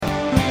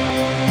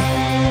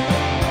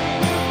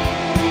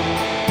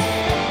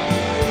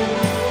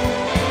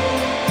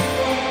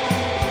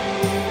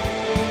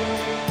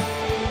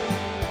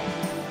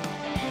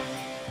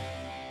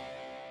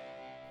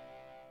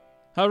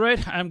All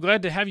right, I'm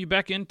glad to have you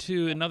back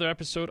into another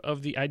episode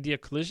of the Idea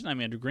Collision. I'm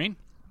Andrew Green.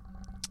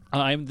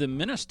 I'm the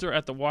minister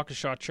at the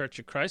Waukesha Church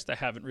of Christ. I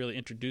haven't really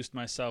introduced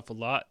myself a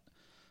lot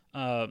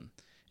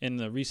in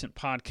the recent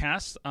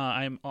podcasts.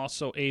 I'm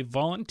also a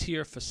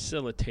volunteer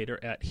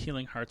facilitator at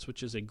Healing Hearts,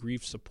 which is a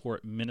grief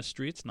support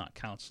ministry. It's not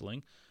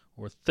counseling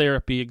or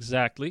therapy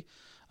exactly,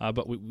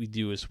 but what we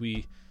do is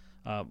we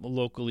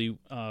locally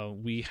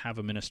we have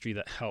a ministry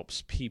that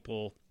helps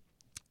people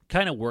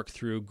kind of work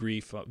through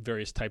grief,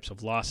 various types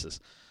of losses.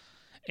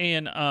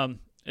 And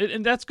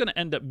that's going to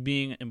end up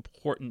being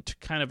important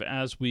kind of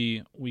as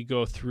we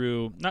go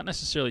through, not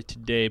necessarily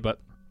today, but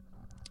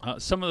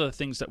some of the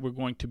things that we're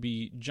going to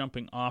be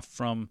jumping off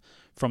from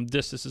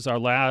this. This is our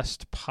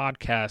last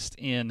podcast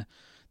in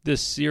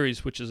this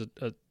series, which is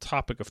a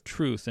topic of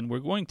truth. And we're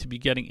going to be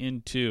getting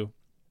into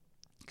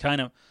kind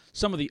of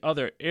some of the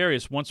other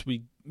areas once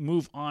we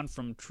move on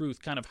from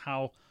truth, kind of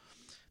how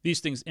these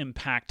things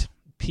impact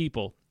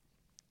people.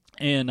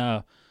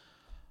 And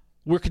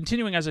we're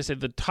continuing, as I said,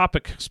 the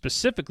topic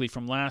specifically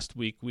from last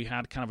week. We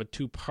had kind of a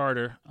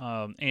two-parter,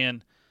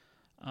 and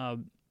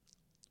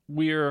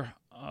we're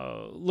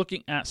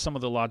looking at some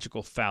of the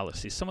logical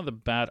fallacies, some of the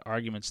bad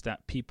arguments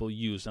that people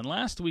use. And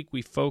last week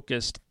we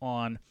focused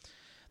on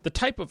the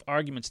type of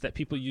arguments that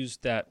people use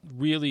that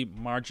really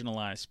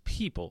marginalize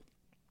people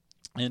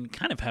and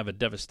kind of have a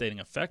devastating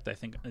effect, I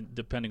think,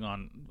 depending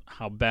on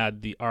how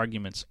bad the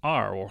arguments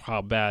are or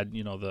how bad,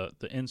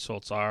 the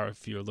insults are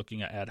if you're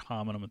looking at ad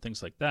hominem and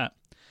things like that.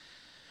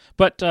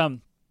 But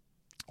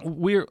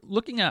we're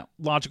looking at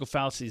logical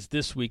fallacies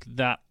this week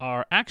that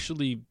are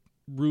actually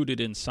rooted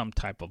in some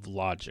type of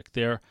logic.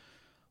 They're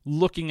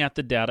looking at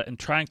the data and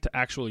trying to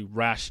actually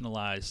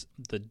rationalize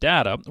the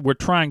data. We're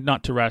trying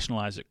not to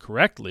rationalize it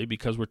correctly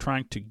because we're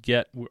trying to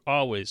get,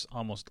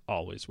 almost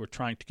always, we're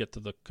trying to get to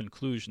the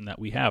conclusion that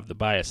we have, the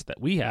bias that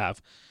we have,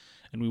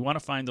 and we want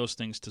to find those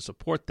things to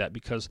support that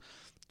because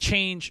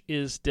change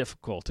is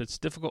difficult. It's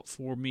difficult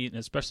for me, and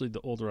especially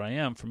the older I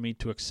am, for me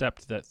to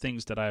accept that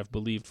things that I have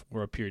believed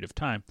for a period of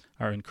time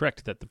are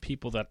incorrect, that the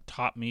people that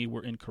taught me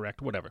were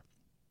incorrect, whatever.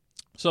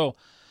 So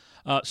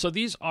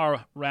these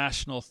are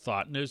rational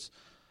thought, and there's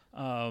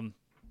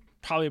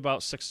probably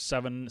about 6,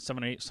 7,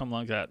 8, something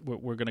like that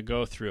we're going to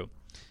go through.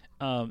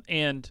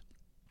 And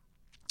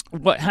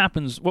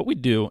what we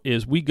do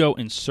is we go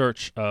in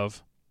search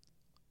of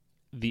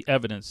the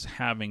evidence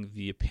having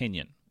the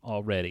opinion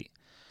already.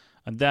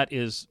 And that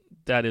is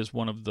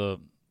one of the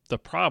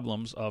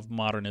problems of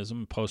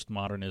modernism,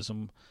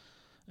 postmodernism,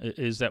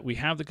 is that we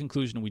have the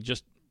conclusion and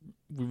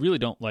we really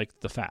don't like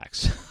the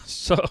facts.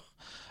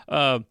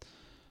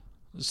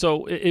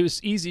 So it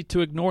was easy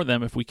to ignore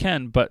them if we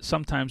can, but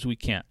sometimes we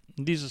can't.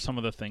 And these are some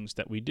of the things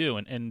that we do.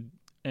 And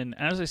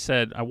as I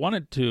said, I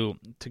wanted to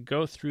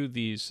go through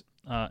these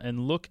and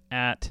look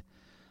at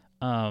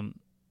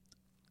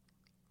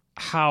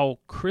how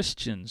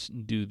Christians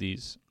do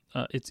these.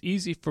 It's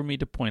easy for me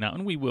to point out,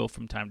 and we will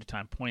from time to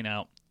time point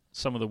out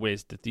some of the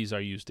ways that these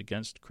are used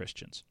against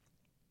Christians,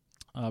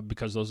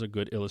 because those are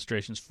good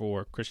illustrations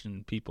for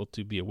Christian people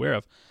to be aware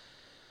of.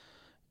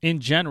 In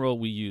general,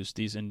 we use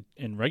these in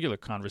regular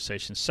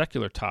conversations,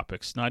 secular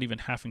topics, not even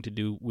having to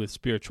do with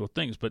spiritual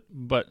things.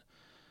 But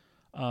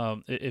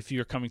if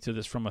you're coming to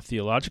this from a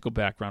theological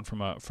background,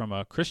 from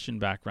a Christian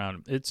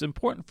background, it's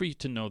important for you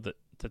to know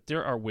that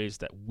there are ways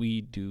that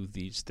we do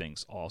these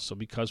things also,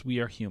 because we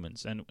are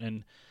humans.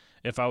 And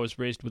if I was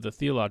raised with a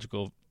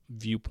theological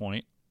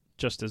viewpoint,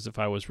 just as if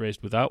I was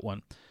raised without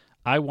one,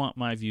 I want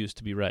my views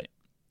to be right.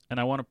 And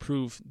I want to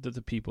prove that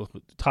the people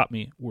who taught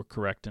me were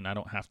correct and I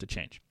don't have to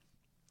change.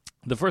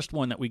 The first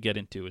one that we get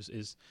into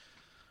is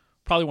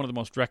probably one of the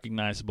most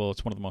recognizable.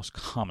 It's one of the most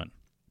common.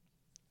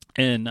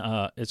 And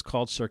it's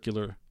called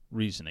circular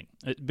reasoning.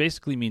 It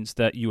basically means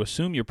that you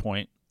assume your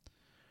point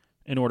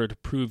in order to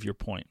prove your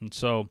point. And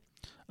so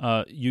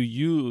you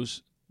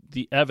use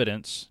the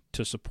evidence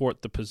to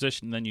support the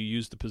position, then you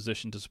use the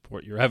position to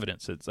support your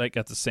evidence. It's like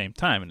at the same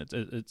time, and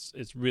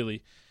it's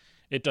really,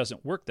 it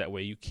doesn't work that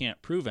way. You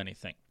can't prove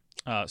anything.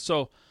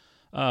 So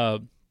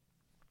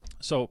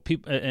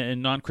people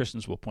and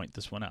non-Christians will point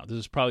this one out. This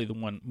is probably the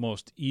one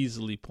most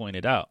easily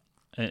pointed out,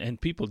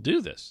 and people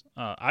do this.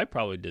 I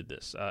probably did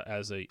this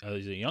as a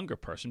younger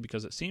person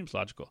because it seems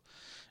logical,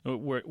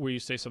 where you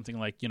say something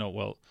like,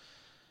 the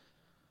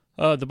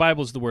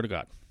Bible is the Word of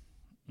God.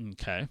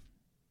 Okay,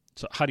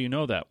 so how do you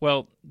know that?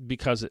 Well,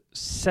 because it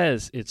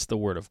says it's the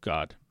Word of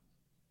God.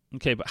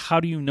 Okay, but how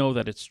do you know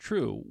that it's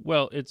true?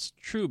 Well, it's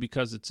true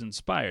because it's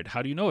inspired.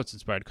 How do you know it's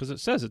inspired? Because it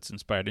says it's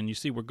inspired, and you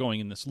see we're going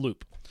in this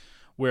loop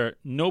where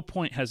no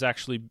point has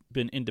actually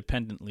been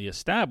independently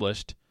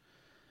established,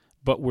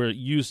 but we're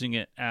using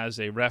it as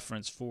a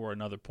reference for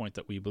another point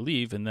that we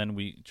believe, and then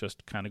we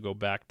just kind of go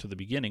back to the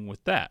beginning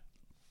with that.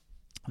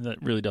 And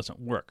that really doesn't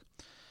work.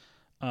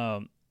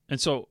 And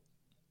so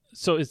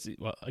it's,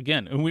 well,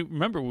 again, and we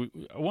remember,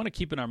 I want to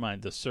keep in our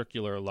mind the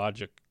circular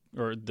logic,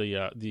 or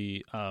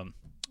the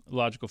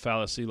logical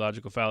fallacy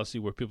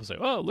where people say,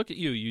 oh, look at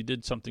you, you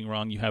did something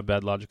wrong, you have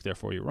bad logic,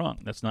 therefore you're wrong.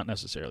 That's not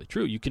necessarily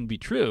true. You can be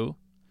true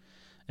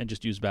and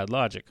just use bad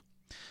logic.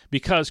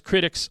 Because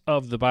critics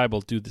of the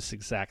Bible do this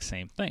exact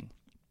same thing.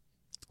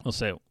 They'll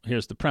say,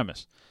 here's the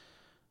premise.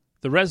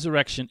 The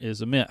resurrection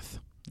is a myth.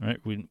 Right?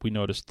 We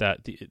noticed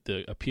that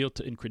the appeal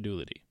to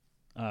incredulity.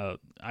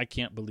 I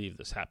can't believe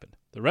this happened.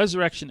 The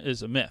resurrection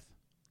is a myth.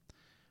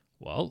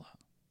 Well,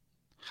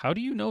 how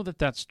do you know that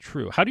that's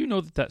true? How do you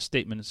know that that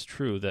statement is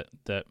true,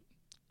 that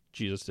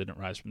Jesus didn't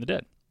rise from the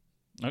dead?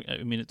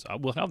 I mean,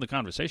 we'll have the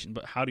conversation,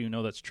 but how do you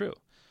know that's true?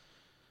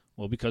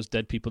 Well, because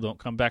dead people don't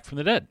come back from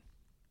the dead.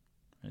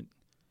 Right?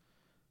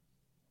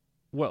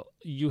 Well,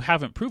 you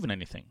haven't proven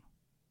anything.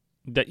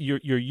 That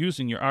you're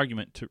using your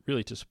argument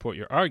to support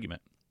your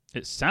argument.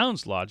 It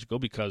sounds logical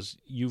because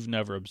you've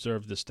never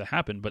observed this to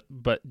happen,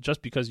 but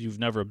just because you've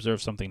never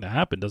observed something to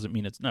happen doesn't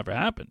mean it's never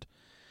happened.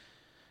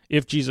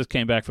 If Jesus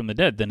came back from the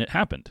dead, then it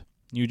happened.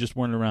 You just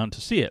weren't around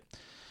to see it.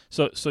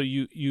 So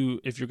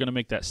you if you're going to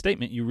make that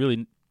statement, you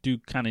really do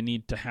kind of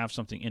need to have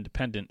something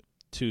independent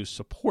to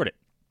support it.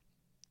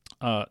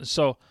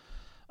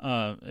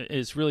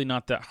 It's really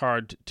not that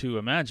hard to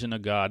imagine a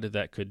God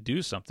that could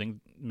do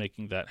something,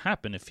 making that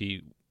happen if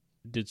he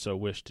did so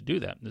wish to do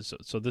that.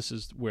 So this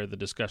is where the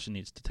discussion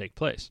needs to take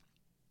place.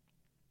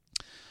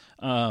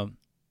 If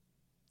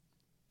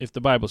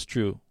the Bible's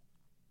true,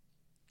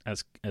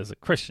 as a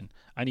Christian,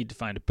 I need to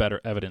find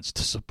better evidence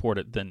to support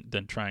it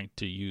than trying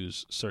to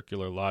use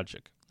circular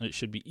logic. It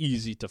should be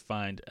easy to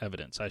find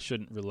evidence. I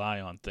shouldn't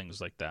rely on things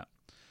like that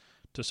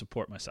to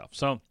support myself.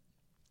 So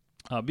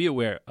be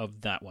aware of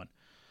that one.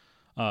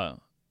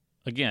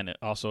 Again,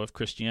 also, if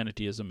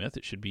Christianity is a myth,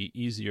 it should be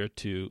easier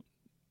to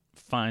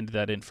find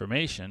that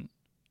information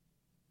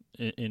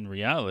in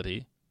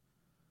reality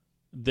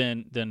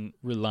than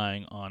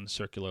relying on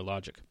circular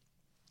logic.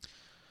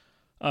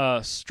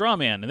 Straw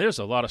man, and there's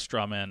a lot of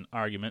straw man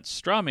arguments.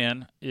 Straw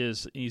man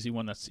is an easy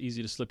one that's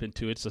easy to slip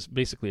into. It's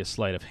basically a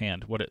sleight of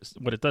hand. What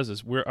it does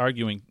is we're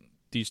arguing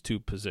these two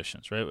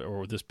positions, right,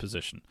 or this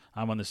position.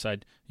 I'm on this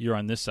side, you're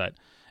on this side.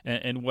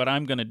 And what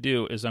I'm going to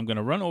do is I'm going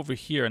to run over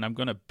here and I'm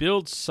going to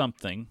build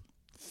something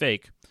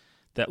fake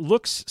that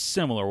looks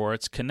similar or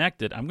it's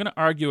connected. I'm going to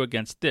argue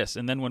against this,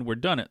 and then when we're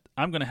done,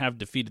 I'm going to have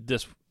defeated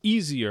this.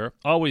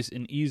 Always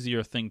an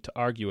easier thing to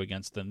argue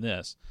against than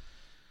this.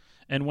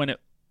 And when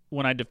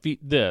I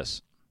defeat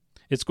this,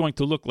 it's going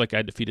to look like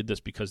I defeated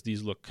this because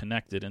these look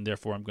connected, and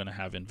therefore I'm going to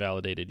have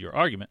invalidated your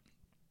argument.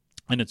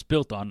 And it's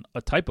built on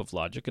a type of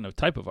logic and a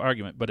type of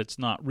argument, but it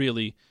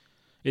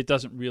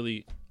doesn't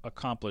really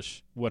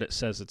accomplish what it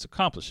says it's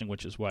accomplishing,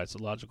 which is why it's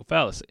a logical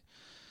fallacy.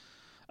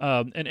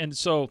 And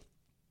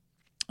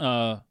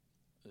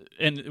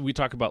we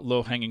talk about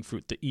low-hanging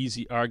fruit, the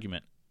easy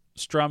argument.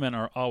 Straw men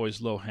are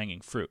always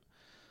low-hanging fruit.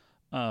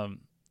 And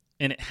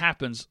it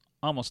happens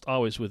almost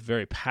always with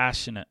very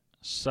passionate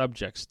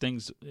subjects,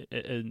 things.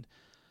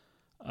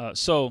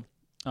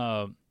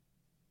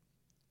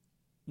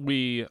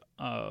 We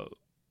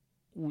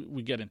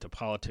get into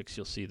politics,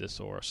 you'll see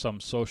this, or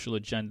some social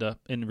agenda.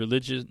 In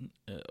religion,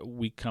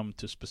 we come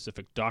to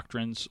specific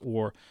doctrines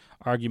or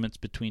arguments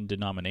between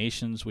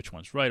denominations, which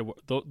one's right.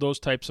 Those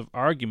types of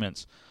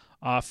arguments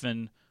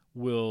often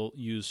will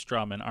use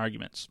straw man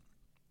arguments.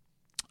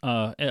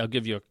 I'll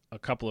give you a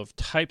couple of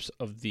types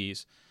of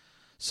these.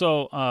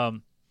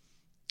 So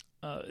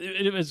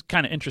it was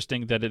kind of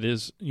interesting that it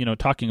is,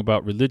 talking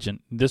about religion.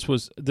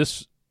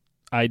 This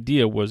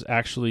idea was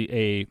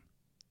actually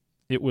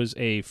it was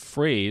a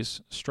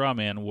phrase. Straw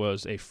man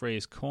was a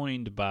phrase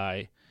coined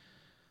by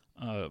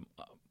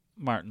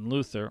Martin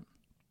Luther,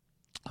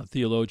 a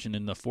theologian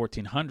in the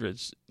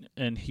 1400s,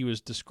 and he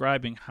was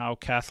describing how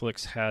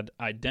Catholics had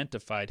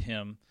identified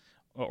him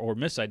or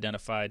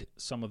misidentified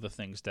some of the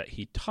things that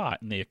he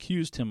taught, and they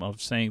accused him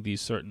of saying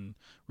these certain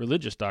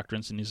religious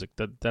doctrines, and he's like,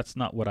 that's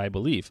not what I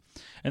believe.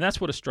 And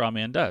that's what a straw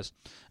man does.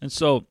 And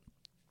so,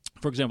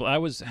 for example, I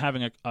was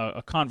having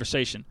a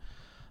conversation,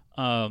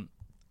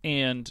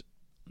 and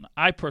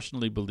I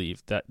personally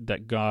believe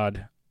that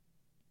God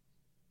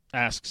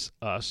asks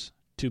us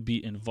to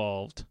be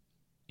involved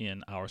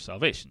in our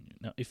salvation.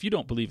 Now, if you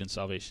don't believe in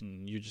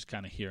salvation, you're just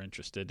kind of here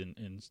interested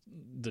in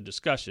the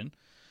discussion,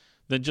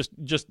 then just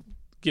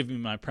give me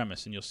my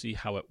premise and you'll see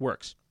how it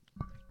works.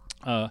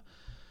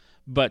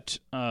 But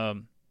I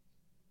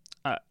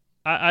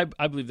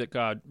believe that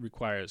God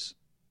requires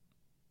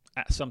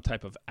some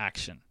type of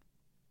action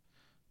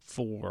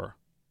for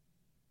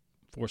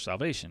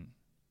salvation.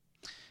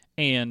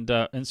 And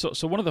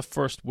so one of the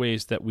first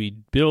ways that we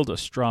build a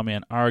straw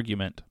man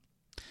argument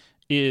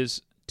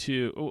is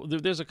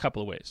there's a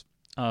couple of ways.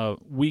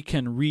 We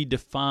can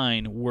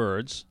redefine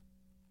words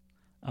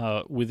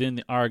within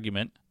the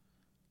argument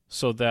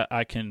so that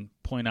I can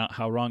point out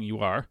how wrong you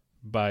are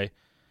by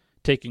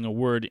taking a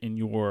word in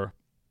your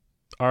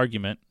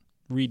argument,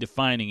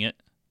 redefining it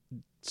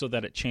so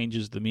that it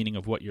changes the meaning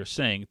of what you're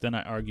saying. Then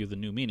I argue the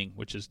new meaning,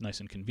 which is nice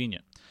and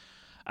convenient.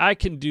 I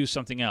can do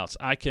something else.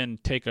 I can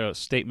take a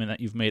statement that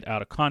you've made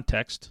out of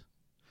context,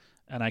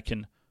 and I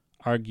can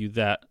argue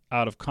that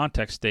out of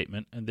context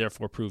statement and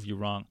therefore prove you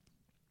wrong.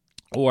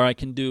 Or I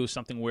can do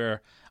something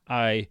where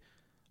I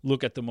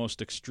look at the most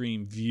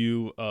extreme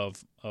view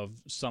of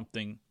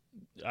something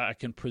I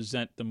can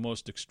present the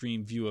most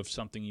extreme view of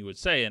something you would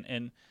say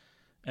and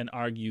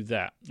argue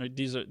that. Right?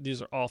 These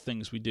are all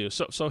things we do.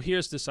 So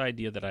here's this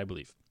idea that I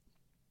believe.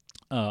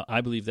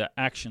 I believe that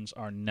actions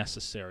are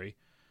necessary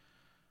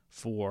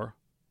for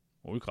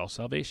what we call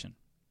salvation.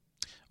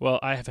 Well,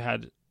 I have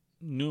had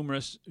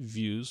numerous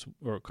views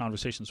or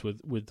conversations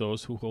with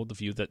those who hold the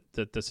view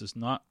that this is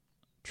not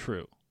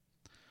true.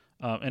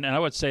 And I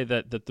would say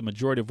that the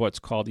majority of what's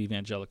called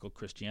evangelical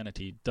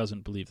Christianity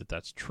doesn't believe that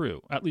that's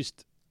true. At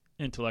least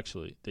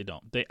intellectually, they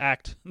don't. They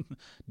act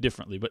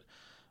differently, but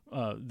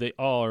they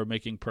all are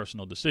making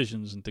personal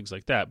decisions and things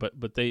like that.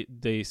 But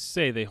they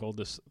say they hold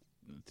this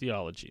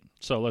theology.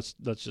 So let's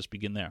just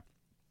begin there.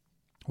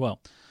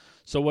 Well,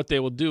 so what they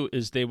will do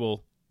is they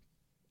will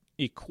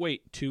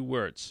equate two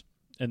words,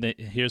 and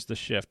here's the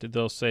shift.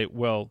 They'll say,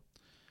 well,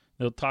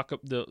 they'll talk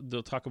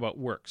about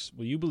works.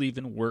 Well, you believe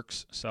in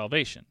works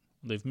salvation.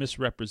 They've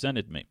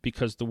misrepresented me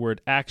because the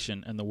word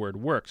action and the word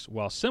works,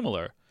 while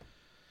similar,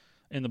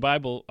 in the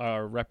Bible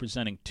are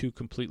representing two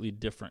completely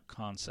different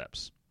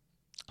concepts.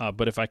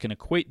 But if I can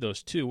equate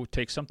those two,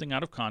 take something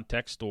out of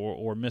context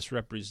or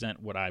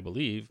misrepresent what I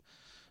believe,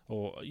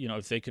 or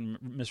if they can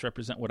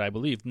misrepresent what I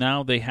believe,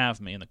 now they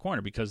have me in the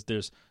corner because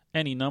there's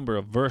any number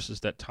of verses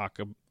that talk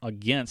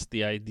against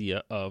the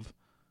idea of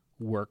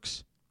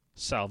works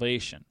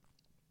salvation.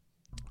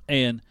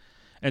 And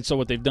so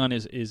what they've done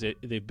is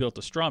they've built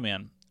a straw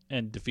man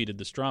and defeated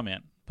the straw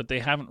man, but they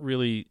haven't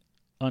really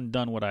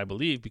undone what I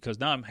believe, because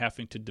now I'm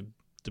having to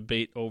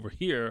debate over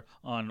here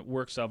on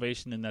work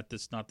salvation and that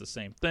that's not the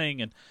same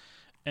thing,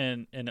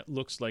 and it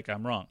looks like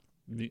I'm wrong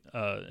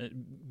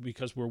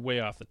because we're way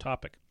off the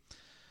topic.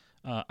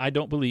 I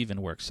don't believe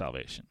in work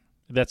salvation.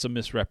 That's a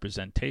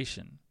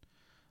misrepresentation.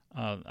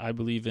 I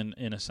believe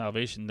in a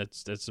salvation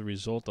that's a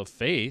result of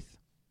faith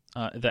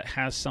that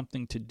has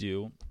something to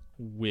do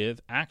with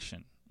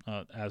action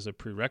as a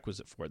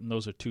prerequisite for it, and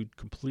those are two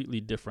completely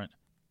different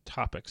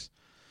topics.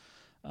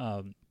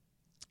 And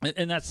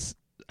that's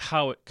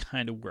how it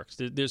kind of works.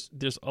 There's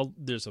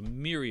a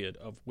myriad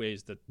of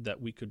ways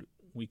that we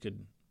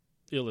could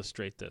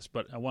illustrate this,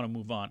 but I want to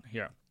move on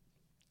here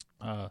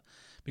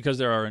because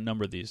there are a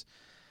number of these.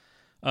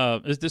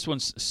 This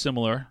one's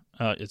similar.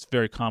 It's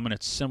very common.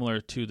 It's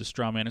similar to the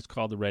straw man. It's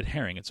called the red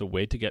herring. It's a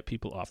way to get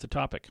people off the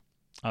topic.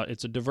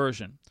 It's a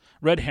diversion.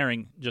 Red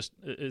herring just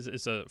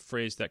is a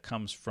phrase that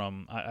comes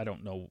from, I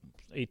don't know,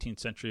 18th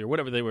century or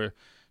whatever. They were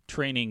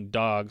training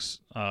dogs,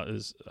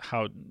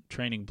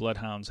 training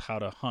bloodhounds how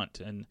to hunt.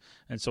 And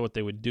so what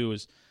they would do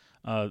is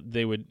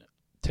they would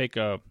take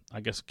a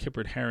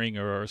kippered herring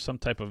or some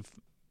type of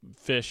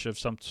fish of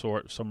some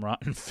sort, some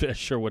rotten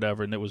fish or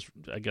whatever, and it was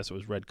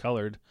red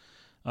colored.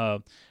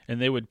 And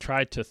they would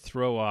try to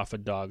throw off a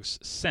dog's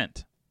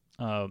scent.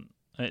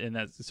 And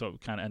that's so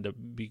it kind of ended up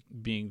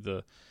being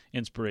the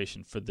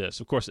inspiration for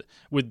this. Of course,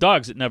 with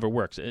dogs, it never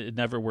works. It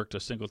never worked a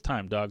single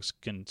time. Dogs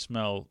can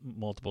smell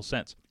multiple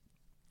scents.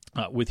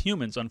 With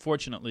humans,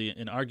 unfortunately,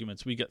 in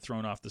arguments, we get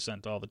thrown off the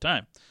scent all the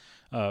time.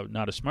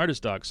 Not as smart as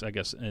dogs, I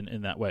guess,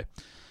 in that way.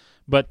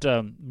 But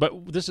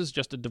this is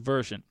just a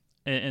diversion.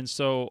 And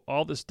so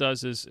all this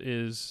does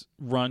is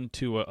run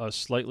to a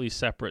slightly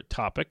separate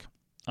topic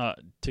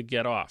to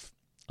get off.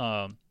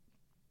 One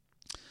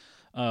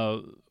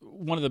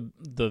of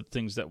the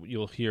things that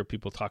you'll hear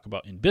people talk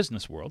about in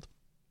business world,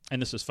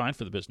 and this is fine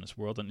for the business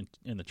world, and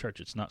in the church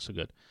it's not so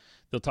good.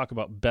 They'll talk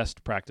about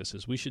best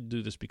practices. We should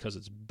do this because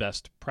it's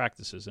best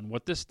practices. And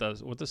what this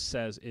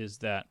says is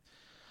that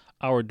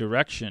our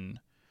direction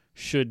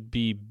should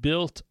be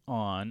built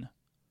on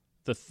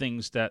the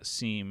things that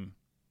seem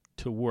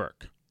to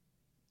work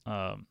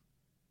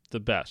the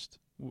best,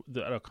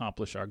 that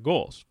accomplish our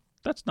goals.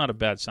 That's not a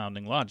bad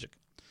sounding logic,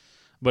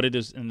 but it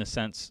is in the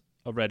sense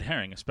a red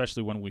herring,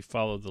 especially when we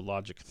follow the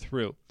logic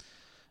through.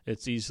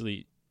 It's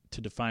easily to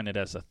define it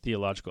as a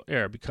theological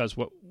error, because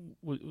what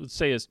we would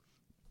say is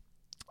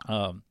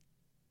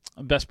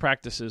best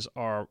practices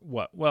are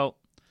what? Well,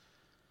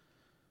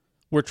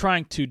 we're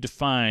trying to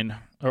define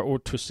or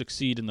to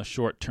succeed in the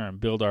short term,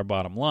 build our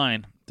bottom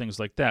line, things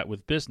like that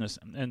with business.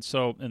 And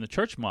so in the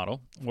church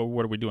model, well,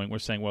 what are we doing? We're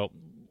saying, well,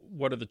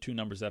 what are the two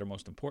numbers that are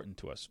most important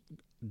to us?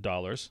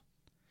 Dollars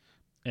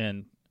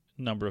and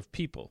number of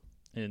people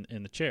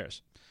in the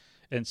chairs.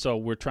 And so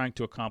we're trying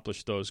to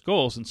accomplish those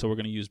goals, and so we're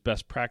going to use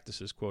best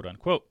practices, quote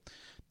unquote,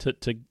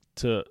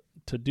 to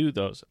do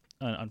those.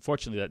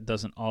 Unfortunately, that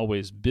doesn't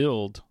always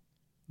build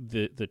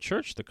the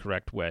church the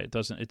correct way.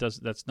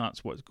 That's not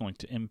what's going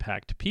to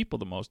impact people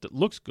the most. It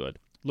looks good,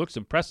 looks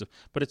impressive,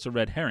 but it's a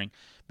red herring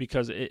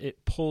because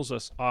it pulls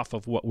us off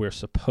of what we're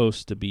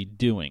supposed to be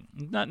doing.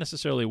 Not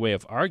necessarily a way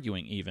of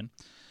arguing even.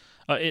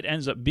 It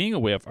ends up being a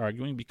way of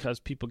arguing because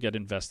people get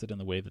invested in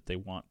the way that they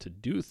want to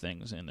do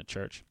things in the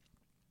church.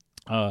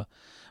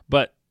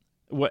 But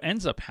what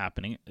ends up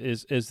happening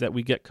is that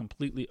we get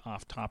completely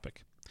off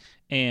topic,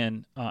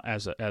 and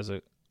as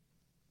a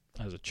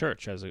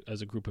church, as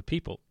a group of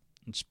people,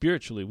 and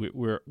spiritually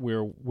we're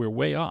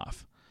way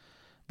off,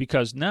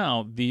 because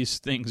now these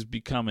things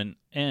become an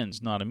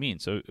ends, not a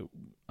means. So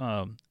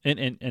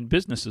and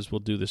businesses will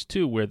do this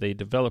too, where they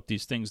develop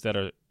these things that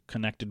are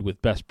connected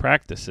with best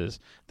practices.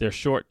 They're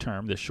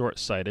short-term, they're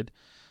short-sighted.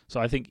 So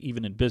I think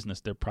even in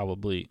business, they're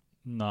probably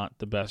not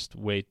the best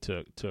way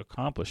to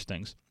accomplish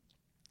things.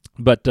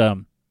 But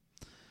the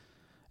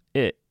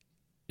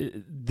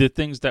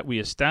things that we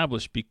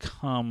establish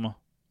become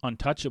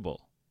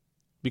untouchable,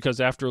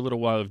 because after a little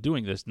while of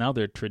doing this, now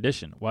they're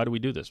tradition. Why do we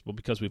do this? Well,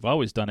 because we've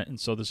always done it, and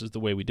so this is the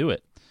way we do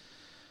it.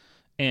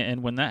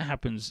 And when that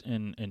happens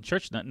in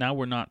church, now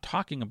we're not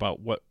talking about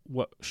what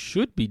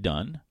should be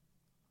done.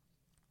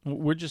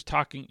 We're just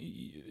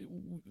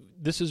talking,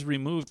 this is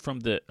removed from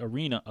the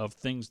arena of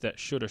things that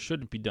should or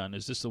shouldn't be done.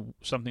 Is this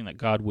something that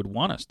God would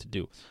want us to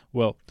do?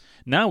 Well,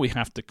 now we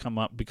have to come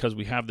up, because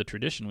we have the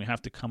tradition, we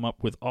have to come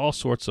up with all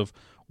sorts of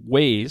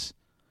ways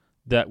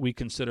that we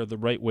consider the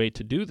right way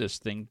to do this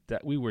thing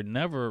that we were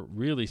never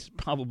really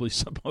probably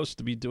supposed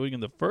to be doing in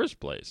the first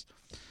place.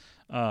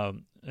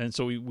 And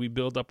so we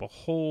build up a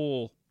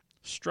whole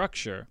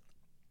structure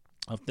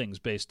of things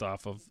based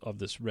off of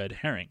this red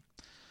herring.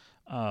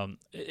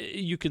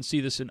 You can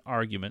see this in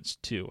arguments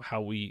too,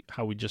 how we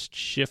just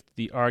shift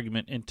the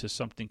argument into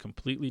something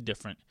completely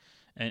different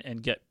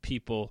and get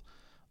people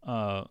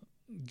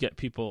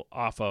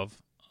off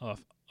of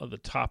the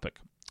topic.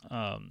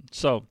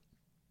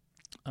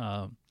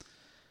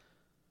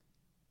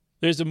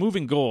 There's a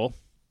moving goal.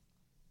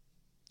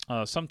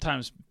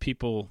 Sometimes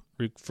people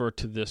refer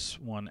to this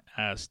one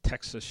as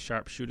Texas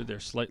sharpshooter. They're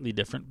slightly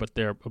different, but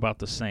they're about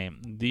the same.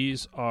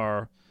 These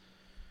are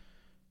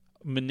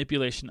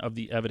manipulation of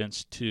the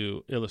evidence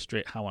to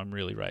illustrate how I'm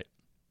really right.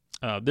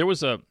 There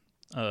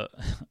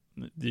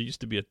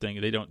used to be a thing.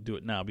 They don't do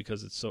it now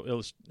because it's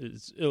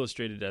it's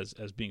illustrated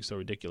as being so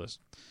ridiculous.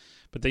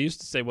 But they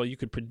used to say, well, you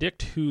could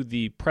predict who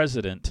the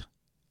president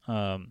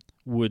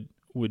would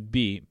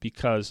be,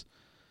 because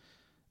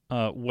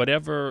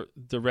whatever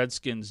the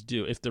Redskins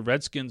do, if the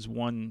Redskins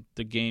won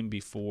the game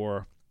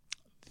before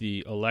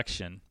the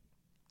election,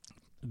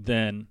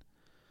 then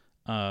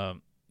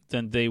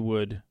they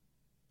would.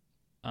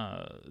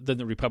 Then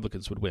the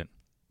Republicans would win.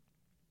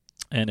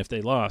 And if they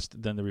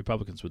lost, then the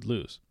Republicans would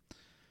lose.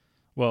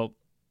 Well,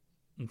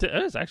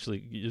 it's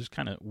actually just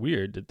kind of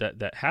weird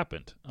that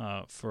happened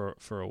for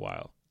a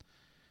while.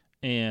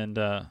 And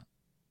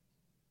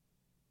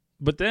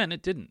but then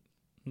it didn't.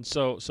 And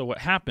so what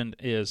happened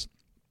is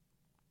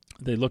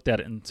they looked at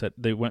it and said,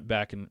 they went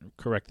back and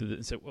corrected it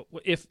and said, well,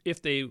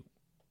 if they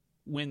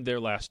win their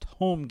last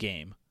home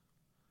game,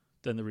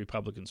 then the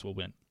Republicans will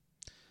win.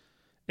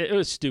 It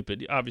was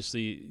stupid.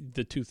 Obviously,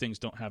 the two things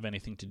don't have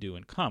anything to do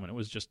in common. It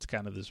was just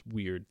kind of this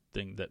weird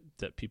thing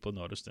that people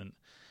noticed,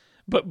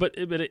 but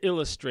it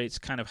illustrates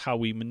kind of how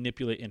we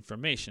manipulate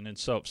information. And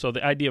so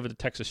the idea of the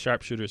Texas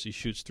sharpshooter is he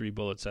shoots 3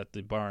 bullets at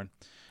the barn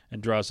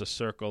and draws a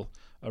circle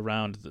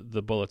around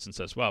the bullets and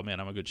says, "Wow, man,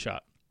 I'm a good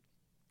shot."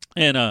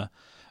 And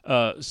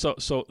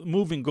so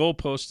moving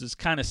goalposts is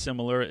kind of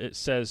similar. It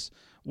says,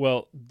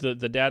 well, the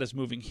data is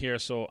moving here,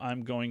 so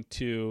I'm going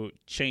to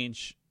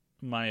change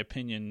my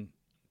opinion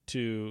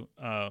to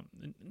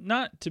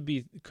not to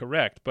be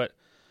correct, but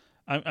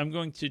I'm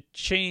going to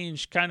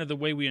change kind of the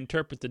way we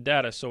interpret the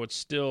data so it's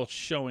still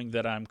showing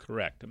that I'm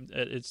correct.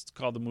 It's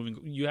called the moving.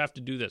 You have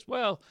to do this.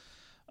 Well,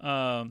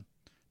 no,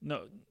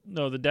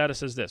 the data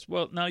says this.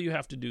 Well, now you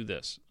have to do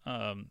this.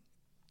 And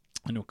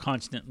we're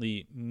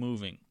constantly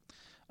moving.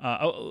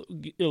 I'll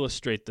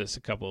illustrate this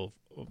a couple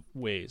of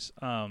ways.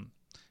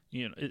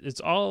 It's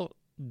all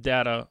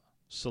data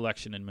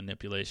selection and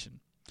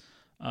manipulation.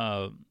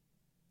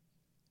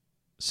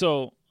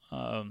 So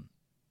I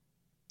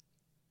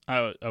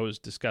was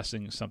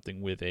discussing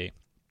something with a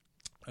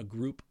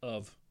group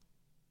of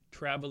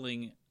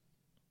traveling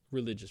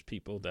religious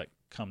people that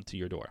come to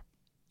your door,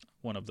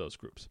 one of those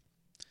groups.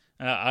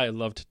 I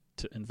loved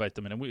to invite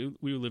them in, and we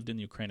lived in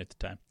Ukraine at the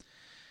time.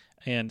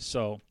 And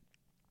so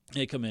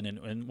they come in,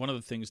 and one of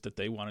the things that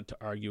they wanted to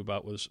argue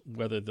about was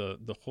whether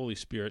the Holy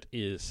Spirit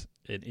is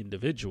an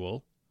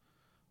individual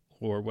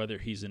or whether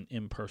he's an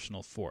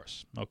impersonal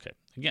force. Okay,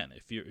 again,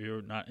 if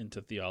you're not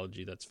into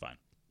theology, that's fine.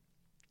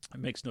 It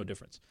makes no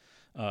difference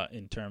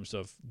in terms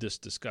of this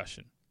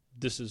discussion.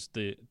 This is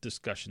the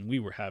discussion we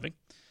were having.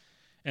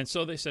 And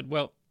so they said,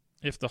 well,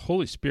 if the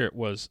Holy Spirit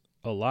was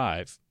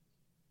alive,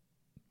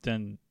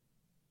 then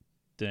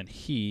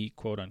he,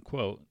 quote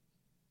unquote,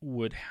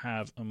 would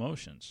have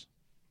emotions.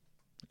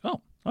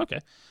 Oh, okay.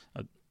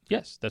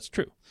 Yes, that's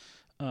true.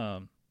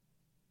 So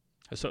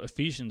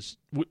Ephesians,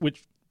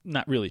 which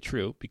not really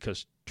true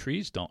because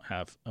trees don't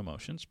have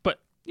emotions, but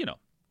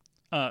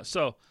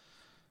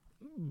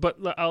but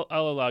I'll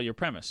allow your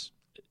premise.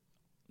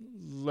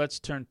 Let's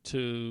turn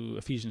to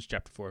Ephesians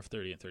chapter 4,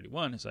 30 and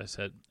 31, as I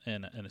said,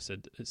 and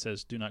it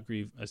says, "Do not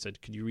grieve." I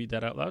said, "Could you read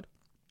that out loud?"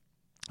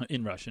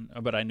 In Russian,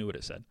 but I knew what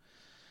it said,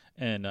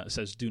 and it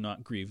says, "Do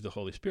not grieve the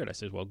Holy Spirit." I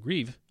said, "Well,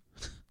 grieve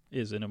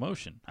is an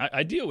emotion.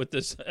 I deal with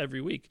this every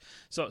week,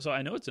 so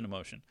I know it's an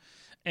emotion."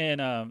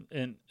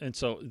 And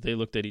so they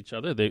looked at each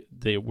other.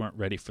 They weren't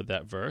ready for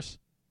that verse,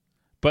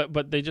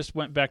 but they just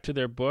went back to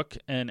their book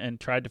and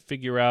tried to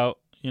figure out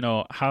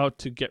how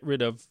to get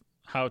rid of,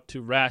 how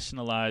to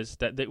rationalize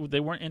that. They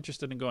weren't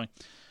interested in going,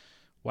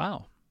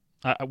 wow,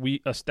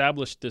 We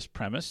established this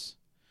premise.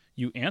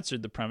 You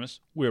answered the premise.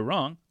 We're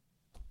wrong.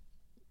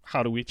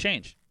 How do we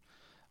change?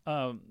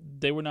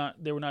 They were not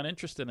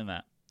interested in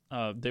that.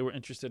 They were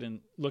interested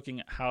in looking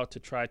at how to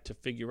try to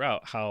figure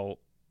out how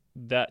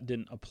that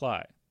didn't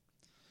apply.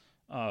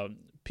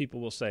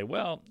 People will say,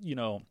 well,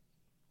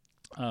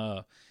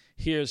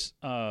 here's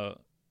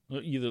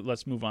either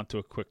let's move on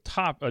to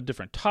a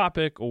different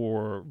topic,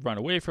 or run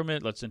away from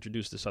it. Let's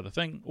introduce this other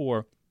thing,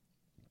 or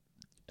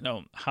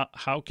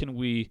how can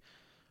we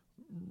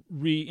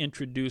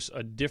reintroduce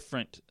a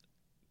different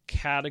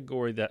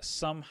category that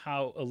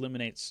somehow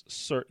eliminates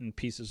certain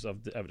pieces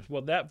of the evidence.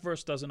 Well, that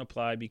verse doesn't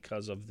apply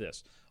because of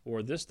this,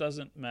 or this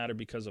doesn't matter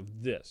because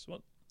of this.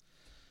 Well,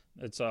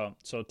 it's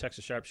so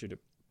Texas Sharpshooter.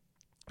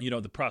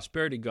 The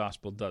prosperity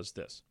gospel does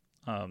this.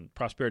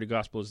 Prosperity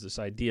gospel is this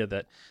idea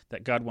that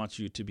God wants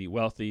you to be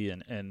wealthy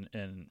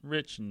and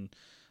rich and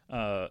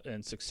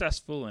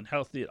successful and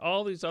healthy,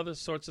 all these other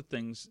sorts of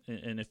things.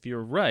 And if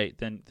you're right,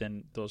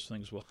 then those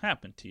things will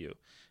happen to you.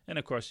 And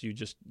of course, you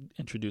just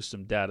introduce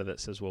some data that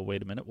says, well,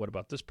 wait a minute, what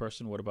about this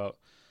person? What about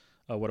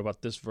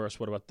this verse?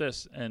 What about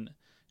this? And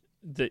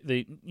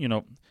they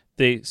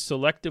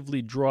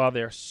selectively draw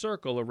their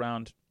circle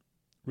around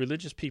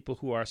religious people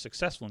who are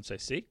successful and say,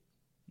 see,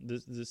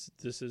 this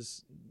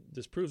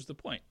proves the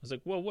point. It's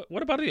like, well,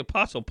 what about the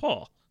Apostle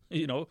Paul?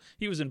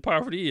 He was in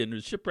poverty and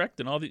was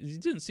shipwrecked and all these. He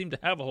didn't seem to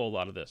have a whole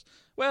lot of this.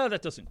 Well,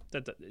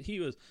 that he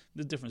was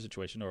in a different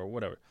situation or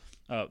whatever.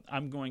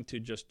 I'm going to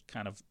just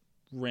kind of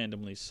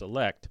randomly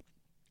select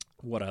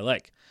what I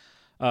like.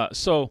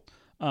 So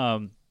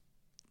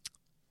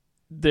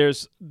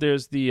there's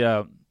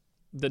the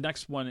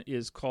next one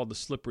is called the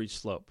slippery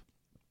slope,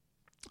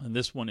 and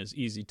this one is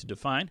easy to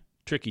define,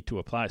 tricky to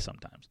apply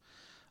sometimes.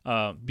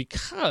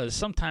 Because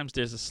sometimes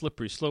there's a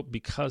slippery slope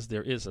because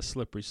there is a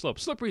slippery slope.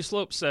 Slippery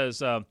slope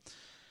says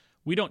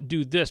we don't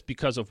do this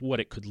because of what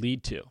it could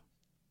lead to.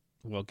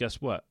 Well,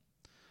 guess what?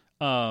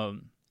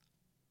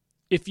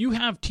 If you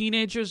have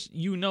teenagers,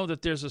 you know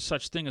that there's a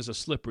such thing as a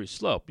slippery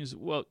slope. You say,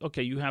 well,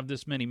 okay, you have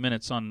this many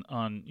minutes on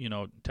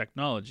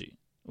technology.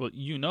 Well,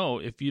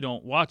 if you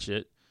don't watch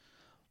it,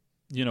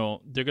 they're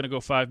going to go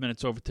 5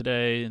 minutes over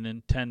today and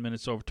then 10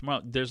 minutes over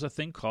tomorrow. There's a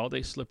thing called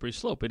a slippery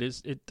slope.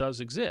 It does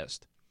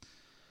exist.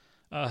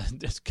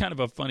 It's kind of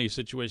a funny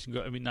situation.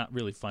 I mean, not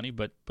really funny,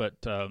 but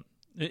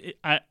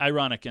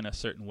ironic in a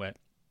certain way.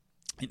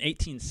 In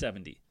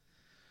 1870,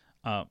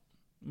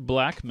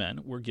 black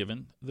men were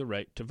given the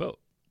right to vote.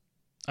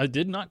 It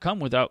did not come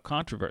without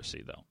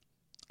controversy,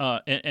 though.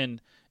 And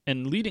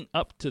leading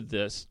up to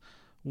this,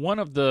 one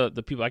of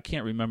the people, I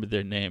can't remember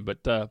their name,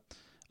 but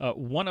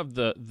one of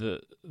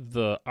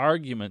the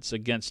arguments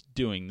against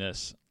doing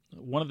this,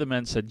 one of the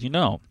men said,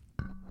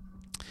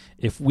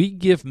 if we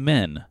give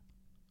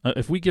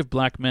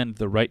black men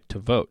the right to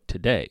vote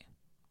today,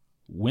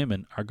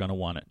 women are going to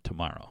want it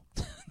tomorrow.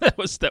 That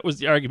was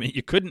the argument.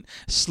 You couldn't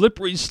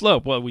slippery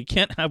slope. Well, we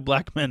can't have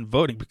black men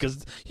voting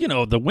because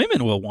the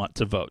women will want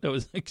to vote. That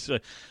was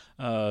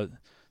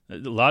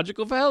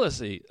logical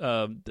fallacy.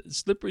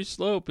 Slippery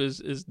slope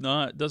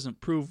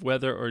doesn't prove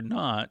whether or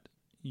not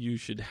you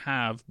should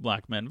have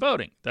black men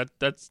voting.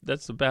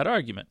 That's a bad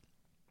argument.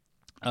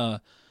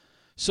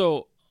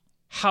 So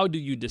how do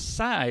you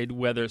decide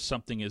whether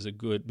something is a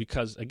good?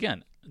 Because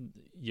again,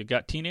 you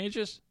got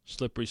teenagers,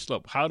 slippery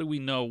slope. How do we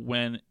know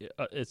when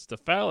it's the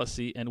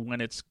fallacy and when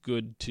it's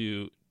good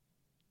to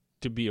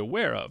be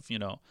aware of?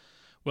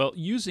 Well,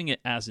 using it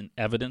as an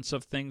evidence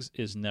of things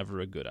is never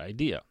a good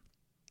idea.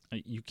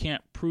 You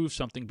can't prove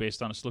something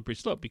based on a slippery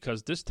slope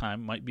because this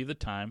time might be the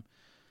time.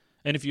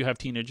 And if you have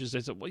teenagers, they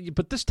say, well,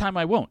 but this time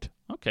I won't.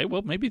 Okay,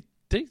 well, maybe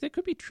they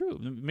could be true.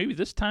 Maybe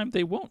this time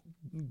they won't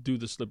do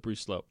the slippery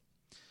slope.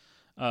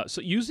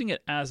 So using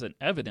it as an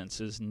evidence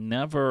is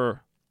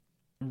never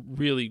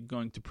really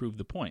going to prove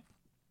the point.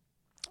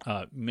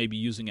 Maybe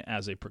using it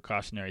as a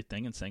precautionary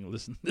thing and saying,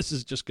 listen, this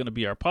is just going to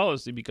be our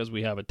policy because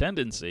we have a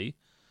tendency.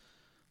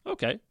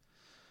 Okay.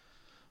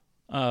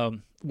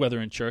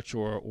 Whether in church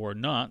or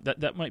not,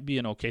 that might be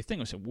an okay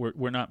thing.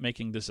 We're not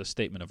making this a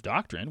statement of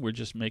doctrine. We're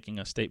just making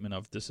a statement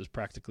of this is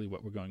practically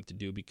what we're going to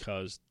do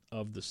because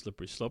of the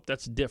slippery slope.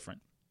 That's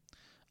different.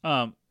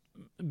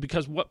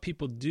 Because what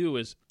people do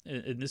is,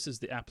 and this is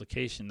the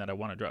application that I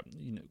want to drop,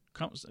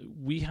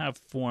 we have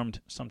formed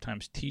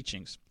sometimes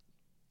teachings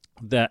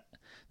that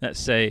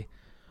say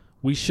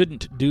we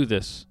shouldn't do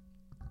this.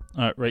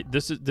 Right?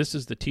 This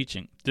is the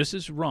teaching. This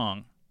is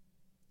wrong,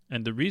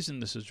 and the reason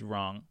this is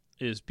wrong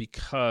is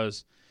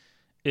because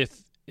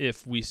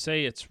if we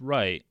say it's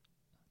right,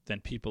 then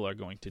people are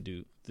going to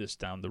do this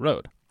down the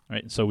road,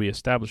 right? And so we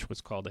establish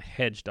what's called a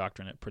hedge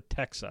doctrine. It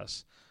protects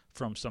us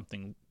from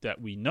something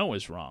that we know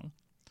is wrong,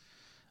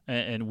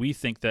 and we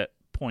think that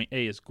point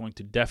A is going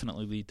to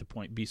definitely lead to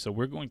point B. So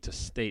we're going to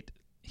state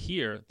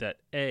here that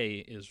A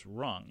is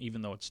wrong,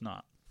 even though it's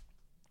not.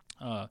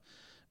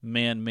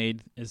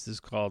 Man-made is this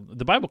called?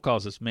 The Bible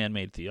calls this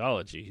man-made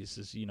theology. He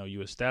says,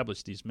 you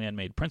establish these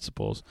man-made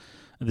principles,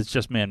 and it's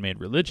just man-made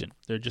religion.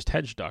 They're just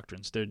hedge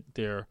doctrines.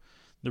 They're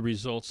the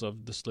results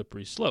of the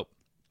slippery slope.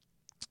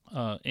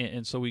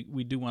 And so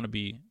we do want to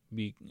be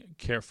be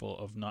careful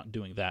of not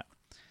doing that.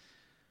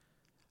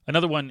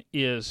 Another one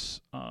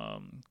is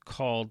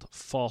called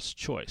false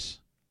choice.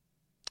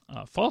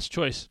 False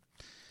choice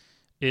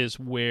is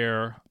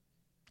where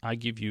I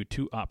give you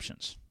two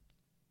options,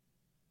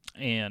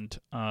 and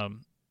I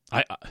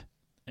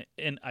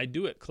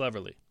do it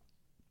cleverly.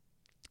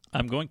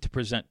 I'm going to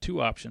present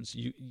two options.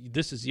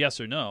 This is yes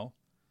or no,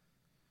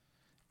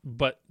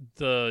 but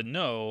the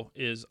no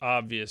is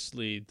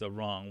obviously the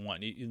wrong one.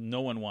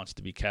 No one wants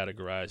to be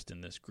categorized in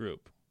this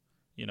group.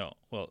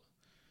 Well,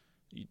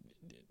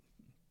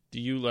 do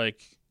you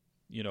like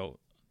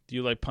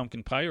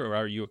pumpkin pie, or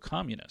are you a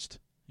communist?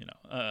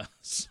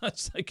 So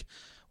it's like,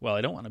 well,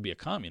 I don't want to be a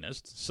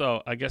communist,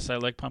 so I guess I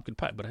like pumpkin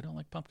pie, but I don't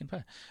like pumpkin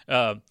pie.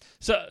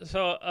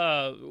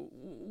 So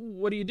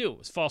what do you do?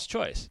 It's false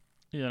choice,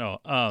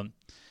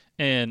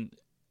 and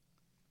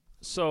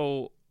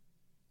so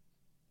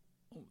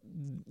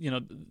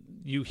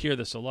you hear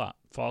this a lot.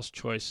 False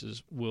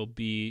choices will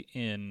be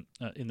in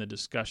the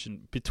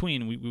discussion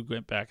between. We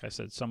went back. I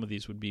said some of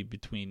these would be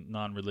between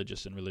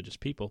non-religious and religious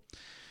people.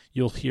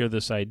 You'll hear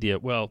this idea.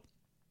 Well,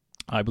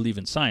 I believe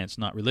in science,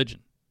 not religion.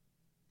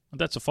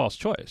 That's a false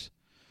choice.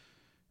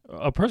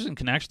 A person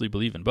can actually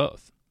believe in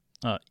both.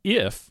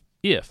 If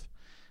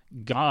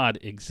God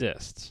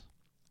exists,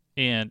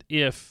 and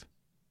if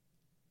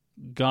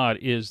God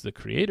is the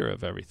creator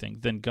of everything,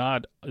 then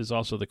God is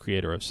also the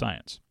creator of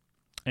science.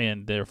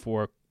 And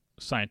therefore,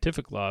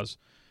 scientific laws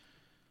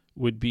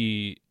would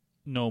be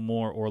no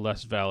more or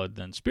less valid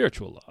than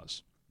spiritual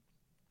laws.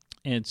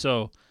 And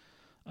so,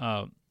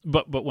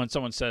 but when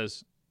someone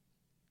says,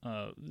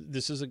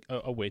 this is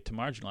a way to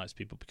marginalize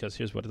people, because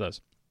here's what it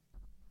does.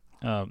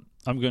 I'm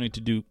going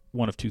to do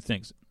one of two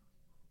things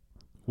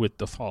with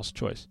the false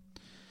choice.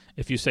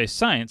 If you say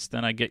science,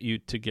 then I get you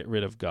to get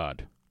rid of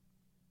God,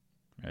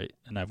 right?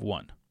 And I've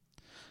won.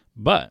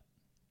 But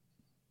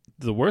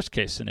the worst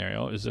case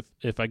scenario is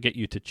if I get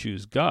you to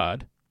choose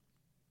God,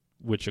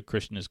 which a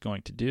Christian is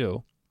going to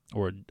do,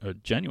 or a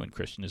genuine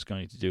Christian is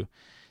going to do,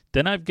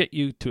 then I get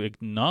you to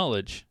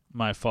acknowledge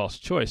my false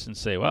choice and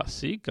say, well,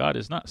 see, God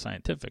is not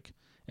scientific.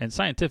 And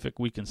scientific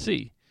we can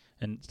see,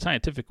 and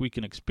scientific we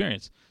can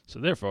experience. So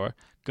therefore,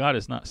 God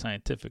is not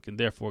scientific, and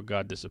therefore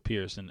God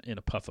disappears in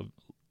a puff of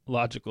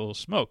logical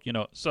smoke.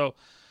 So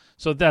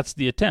that's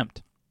the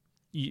attempt,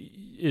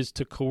 is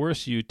to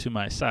coerce you to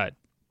my side.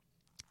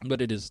 But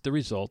it is the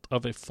result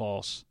of a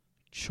false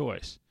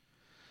choice.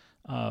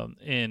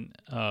 And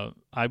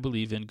I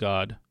believe in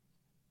God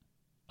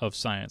of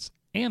science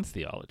and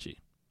theology.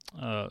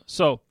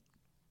 So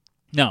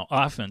now,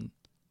 often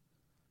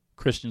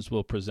Christians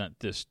will present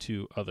this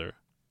to other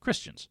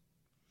Christians.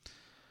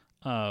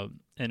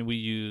 And we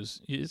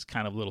use, it's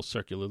kind of little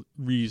circular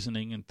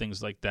reasoning and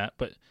things like that.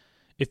 But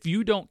if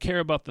you don't care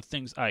about the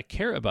things I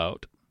care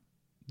about,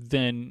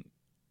 then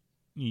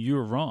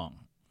you're wrong.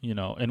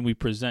 And we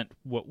present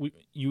do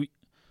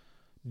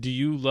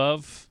you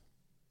love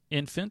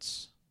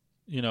infants?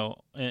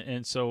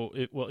 And so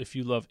if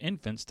you love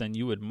infants, then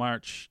you would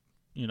march,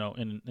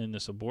 in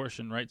this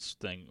abortion rights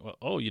thing. Well,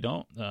 oh, you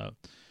don't?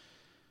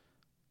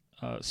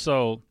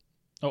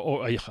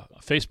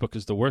 Facebook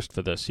is the worst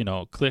for this.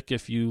 Click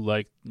if you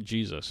like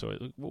Jesus.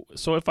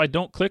 So if I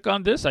don't click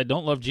on this, I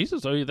don't love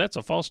Jesus. Oh, that's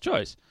a false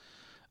choice.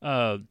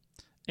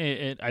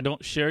 And I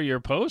don't share your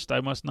post, I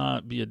must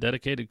not be a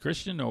dedicated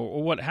Christian,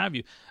 or what have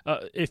you.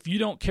 If you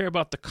don't care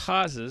about the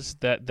causes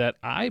that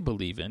I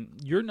believe in,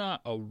 you're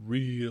not a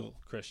real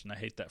Christian. I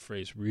hate that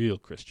phrase, real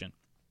Christian.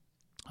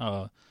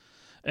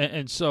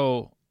 And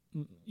so,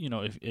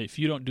 if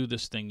you don't do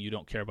this thing, you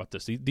don't care about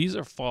this. These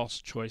are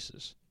false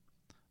choices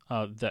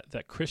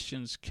that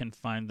Christians can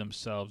find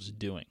themselves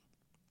doing.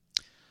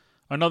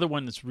 Another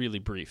one that's really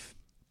brief,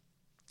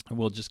 and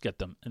we'll just get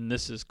them, and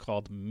this is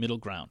called middle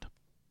ground.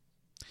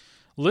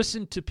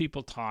 Listen to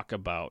people talk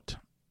about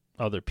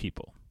other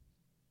people.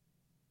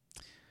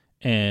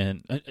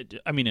 And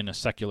I mean in a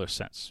secular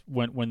sense,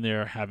 when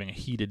they're having a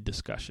heated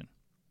discussion.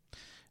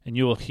 And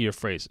you will hear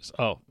phrases,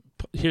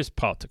 here's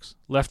politics,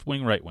 left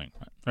wing, right wing,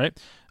 right?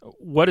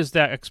 What does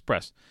that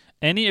express?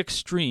 Any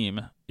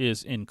extreme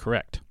is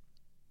incorrect.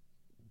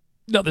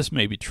 Now, this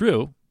may be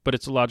true, but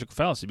it's a logical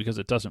fallacy because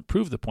it doesn't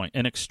prove the point.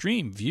 An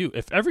extreme view,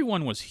 if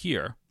everyone was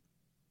here,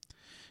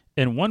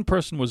 and one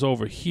person was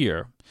over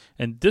here,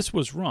 and this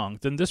was wrong,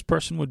 then this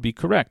person would be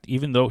correct,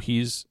 even though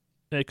he's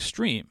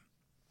extreme,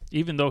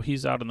 even though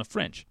he's out on the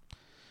fringe.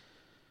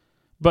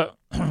 But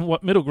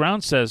what middle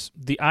ground says,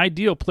 the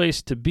ideal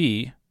place to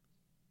be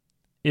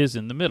is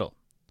in the middle.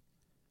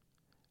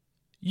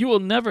 You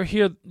will never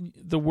hear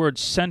the word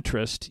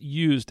centrist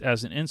used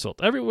as an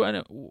insult.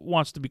 Everyone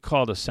wants to be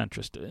called a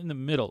centrist, in the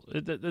middle.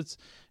 It's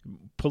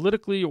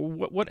politically, or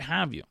what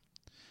have you.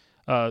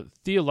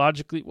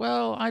 Theologically,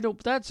 well, I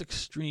don't. That's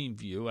extreme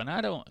view, and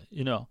I don't.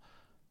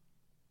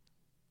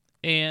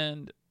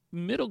 And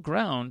middle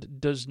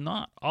ground does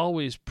not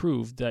always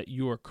prove that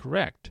you're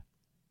correct.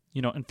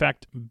 In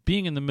fact,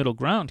 being in the middle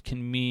ground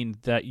can mean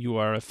that you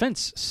are a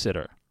fence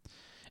sitter.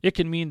 It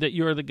can mean that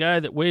you are the guy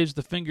that waves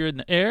the finger in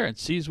the air and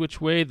sees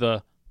which way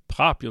the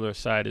popular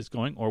side is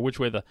going or which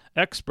way the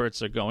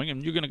experts are going,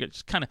 and you're going to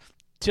just kind of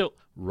tilt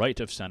right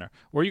of center,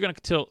 or you're going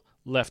to tilt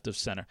left of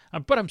center.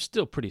 But I'm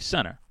still pretty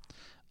center.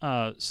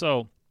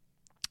 So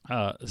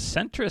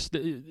centrist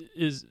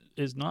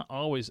is not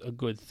always a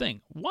good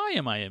thing. Why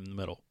am I in the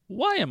middle?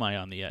 Why am I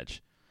on the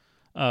edge?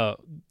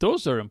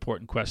 Those are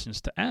important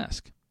questions to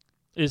ask.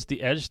 Is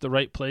the edge the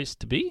right place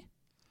to be?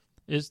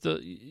 Maybe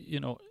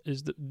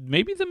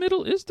the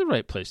middle is the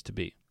right place to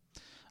be?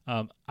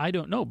 I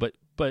don't know, but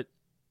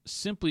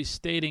simply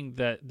stating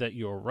that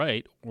you're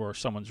right or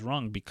someone's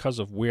wrong because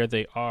of where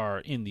they are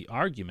in the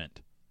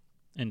argument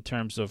in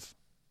terms of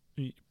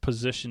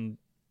position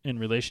in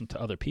relation to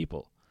other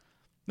people,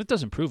 that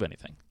doesn't prove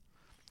anything.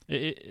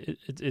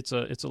 It's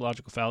a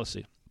logical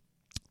fallacy.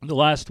 The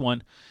last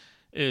one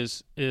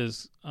is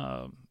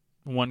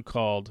one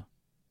called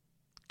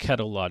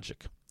kettle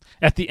logic.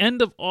 At the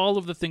end of all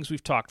of the things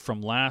we've talked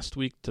from last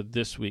week to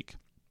this week,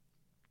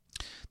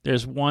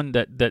 there's one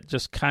that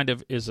just kind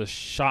of is a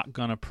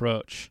shotgun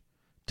approach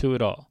to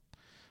it all.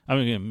 I'm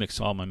going to mix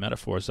all my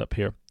metaphors up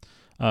here,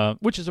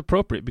 which is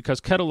appropriate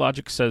because kettle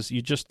logic says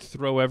you just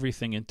throw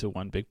everything into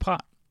one big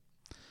pot.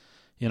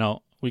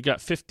 We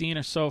got 15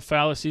 or so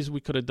fallacies. We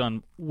could have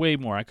done way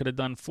more. I could have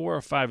done 4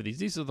 or 5 of these.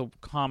 These are the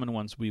common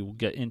ones we will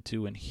get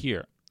into in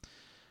here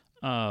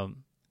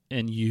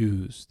and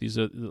use. These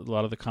are a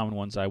lot of the common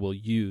ones I will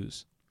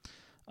use.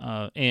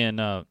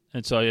 And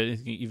so I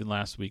think even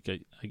last week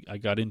I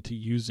got into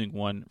using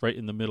one right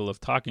in the middle of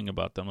talking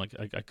about them. Like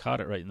I caught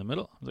it right in the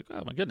middle. I was like,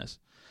 oh my goodness.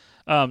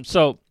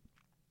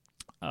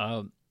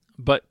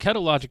 But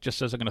kettle logic just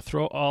says I'm going to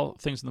throw all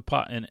things in the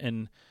pot,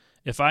 and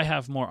if I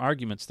have more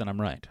arguments, then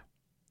I'm right.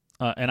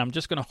 And I'm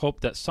just going to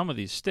hope that some of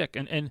these stick.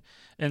 And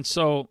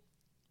so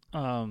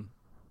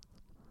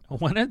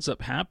what ends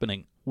up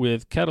happening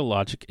with kettle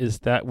logic is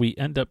that we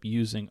end up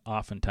using,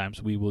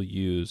 oftentimes we will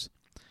use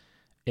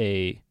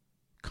we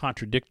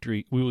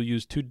will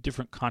use 2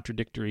 different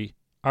contradictory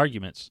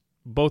arguments,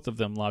 both of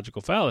them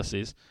logical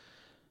fallacies.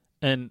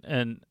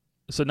 And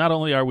so not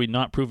only are we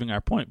not proving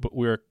our point, but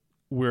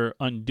we're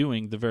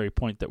undoing the very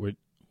point that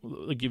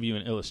I'll give you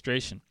an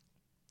illustration.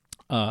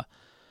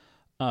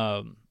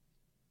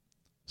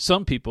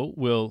 Some people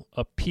will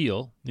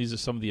appeal. These are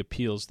some of the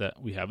appeals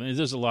that we have. And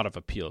there's a lot of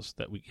appeals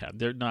that we have.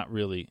 They're not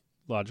really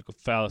logical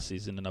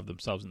fallacies in and of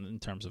themselves in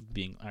terms of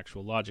being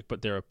actual logic,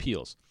 but they're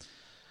appeals.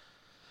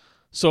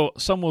 So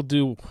some will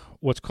do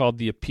what's called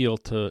the appeal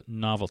to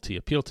novelty.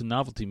 Appeal to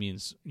novelty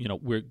means,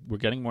 we're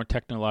getting more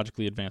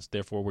technologically advanced,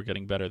 therefore we're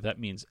getting better. That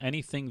means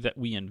anything that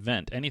we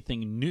invent,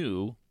 anything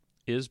new,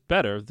 is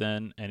better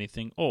than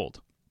anything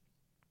old.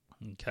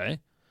 Okay?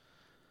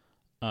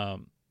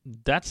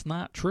 That's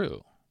not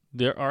true.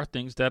 There are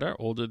things that are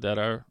older that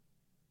are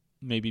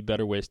maybe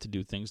better ways to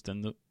do things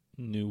than the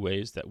new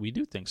ways that we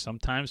do things.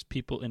 Sometimes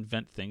people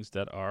invent things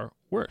that are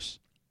worse.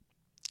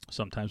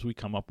 Sometimes we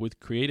come up with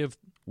creative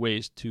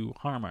ways to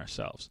harm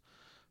ourselves,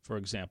 for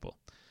example.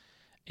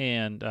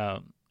 And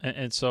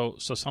so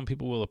some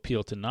people will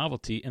appeal to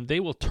novelty, and they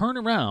will turn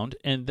around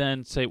and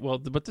then say, well,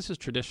 but this is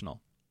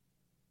traditional.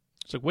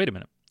 It's like, wait a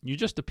minute. You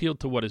just appealed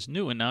to what is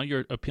new, and now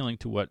you're appealing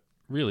to what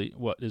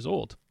is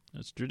old.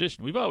 It's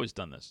tradition. We've always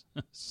done this.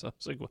 So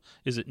it's like, well,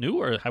 is it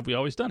new, or have we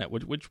always done it?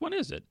 Which one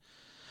is it?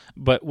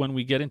 But when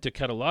we get into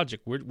kettle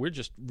logic, we're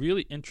just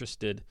really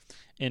interested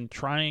in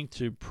trying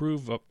to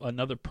prove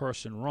another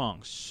person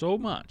wrong so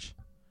much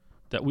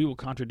that we will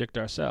contradict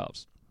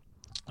ourselves.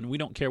 And we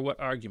don't care what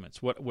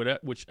arguments,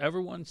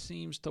 whichever one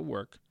seems to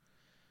work,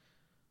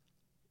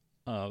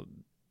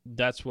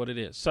 that's what it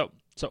is. So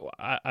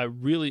I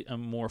really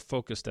am more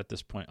focused at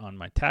this point on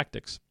my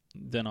tactics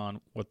than on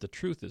what the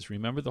truth is.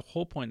 Remember, the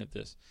whole point of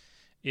this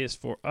is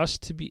for us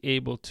to be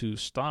able to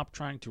stop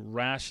trying to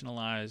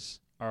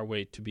rationalize our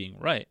way to being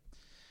right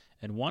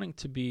and wanting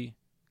to be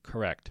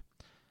correct.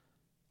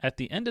 At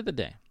the end of the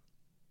day,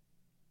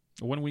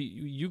 when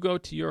you go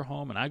to your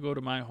home and I go to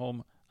my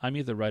home, I'm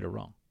either right or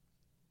wrong.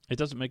 It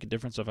doesn't make a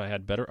difference if I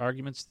had better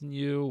arguments than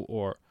you,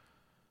 or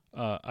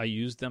I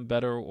used them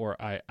better, or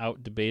I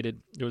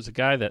out-debated. There was a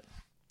guy that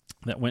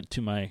went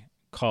to my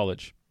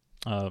college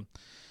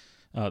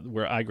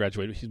where I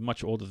graduated. He's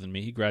much older than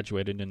me. He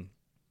graduated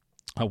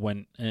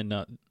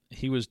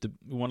he was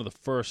one of the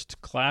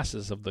first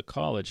classes of the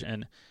college,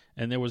 and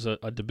there was a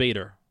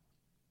debater.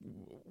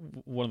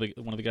 One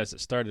of the guys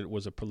that started it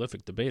was a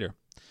prolific debater,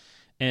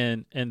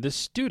 and this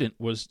student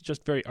was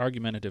just very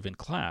argumentative in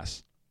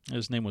class.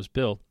 His name was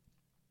Bill.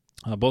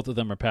 Both of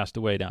them are passed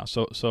away now.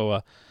 So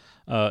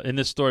and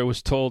this story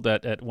was told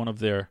at one of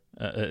their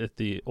at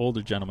the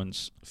older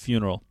gentleman's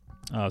funeral.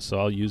 So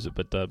I'll use it,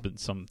 but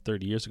some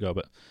 30 years ago.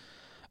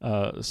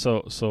 But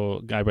so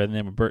a guy by the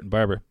name of Burton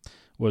Barber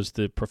was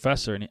the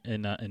professor,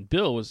 and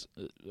Bill was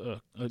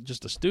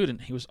just a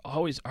student. He was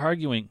always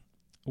arguing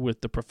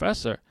with the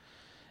professor,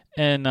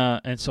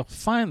 and so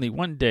finally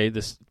one day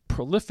this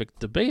prolific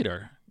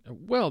debater,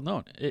 well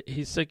known,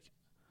 he's like,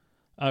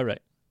 all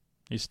right.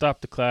 He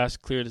stopped the class,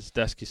 cleared his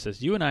desk. He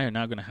says, you and I are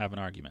now going to have an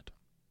argument.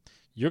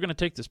 You're going to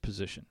take this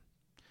position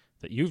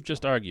that you've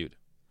just argued.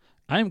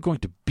 I am going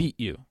to beat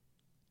you.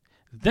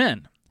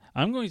 Then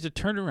I'm going to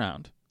turn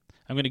around.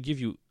 I'm going to give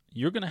you,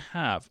 you're going to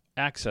have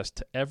access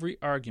to every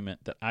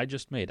argument that I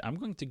just made. I'm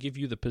going to give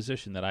you the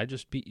position that I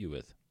just beat you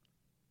with.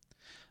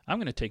 I'm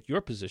going to take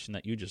your position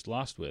that you just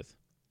lost with,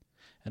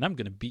 and I'm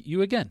going to beat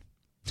you again.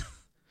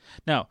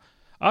 Now,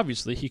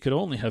 obviously, he could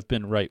only have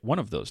been right one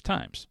of those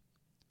times,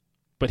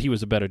 but he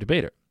was a better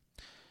debater.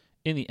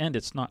 In the end,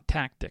 it's not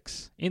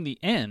tactics. In the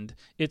end,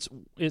 it's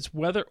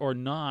whether or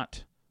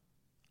not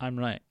I'm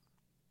right.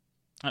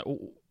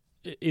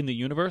 In the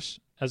universe,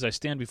 as I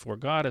stand before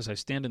God, as I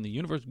stand in the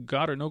universe,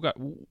 God or no God,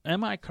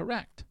 am I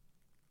correct?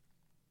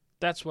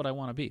 That's what I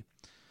want to be.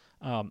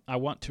 I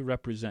want to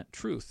represent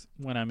truth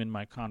when I'm in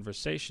my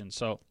conversation.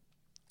 So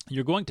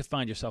you're going to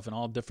find yourself in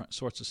all different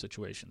sorts of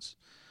situations.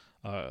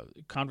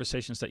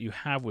 Conversations that you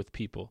have with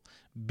people.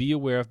 Be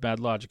aware of bad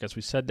logic. As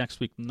we said next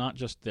week, not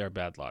just their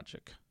bad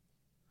logic.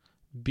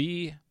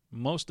 Be,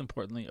 most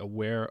importantly,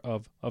 aware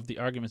of the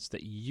arguments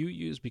that you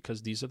use,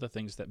 because these are the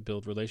things that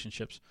build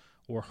relationships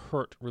or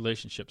hurt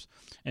relationships.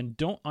 And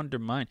don't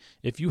undermine.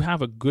 If you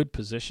have a good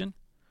position,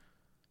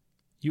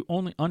 you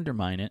only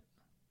undermine it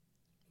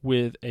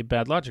with a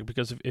bad logic,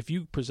 because if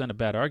you present a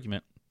bad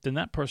argument, then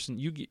that person,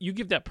 you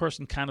give that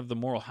person kind of the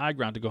moral high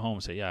ground to go home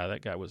and say, yeah,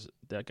 that guy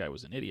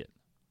was an idiot.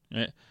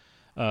 Right?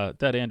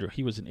 That Andrew,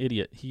 he was an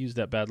idiot. He used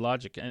that bad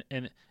logic.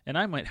 And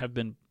I might have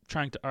been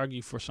trying to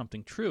argue for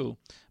something true,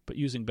 but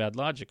using bad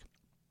logic.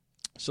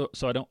 So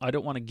I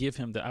don't want to give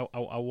him that.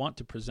 I want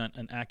to present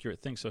an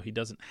accurate thing so he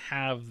doesn't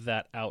have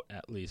that out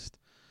at least.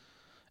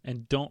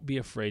 And don't be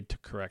afraid to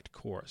correct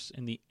course.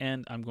 In the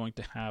end, I'm going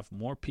to have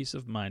more peace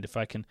of mind if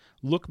I can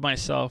look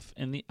myself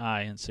in the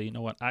eye and say, you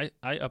know what, I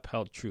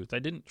upheld truth. I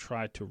didn't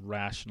try to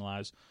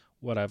rationalize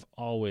what I've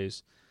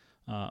always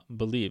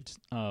believed.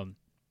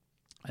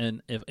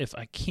 And if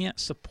I can't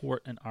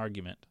support an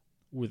argument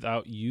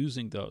without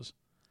using those,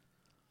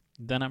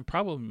 then I'm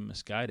probably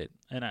misguided.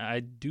 And I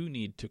do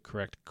need to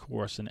correct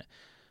course. And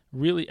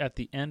really, at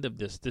the end of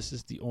this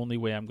is the only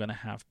way I'm going to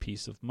have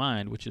peace of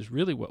mind, which is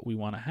really what we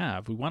want to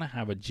have. We want to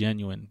have a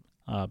genuine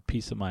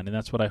peace of mind. And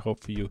that's what I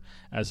hope for you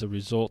as a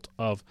result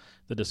of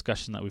the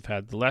discussion that we've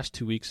had the last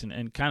 2 weeks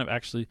and kind of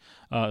actually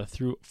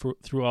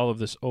through all of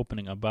this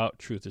opening about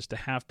truth, is to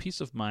have peace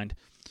of mind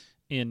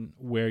in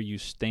where you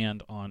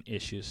stand on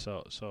issues.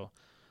 So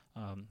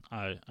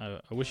I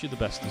wish you the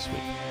best this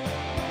week.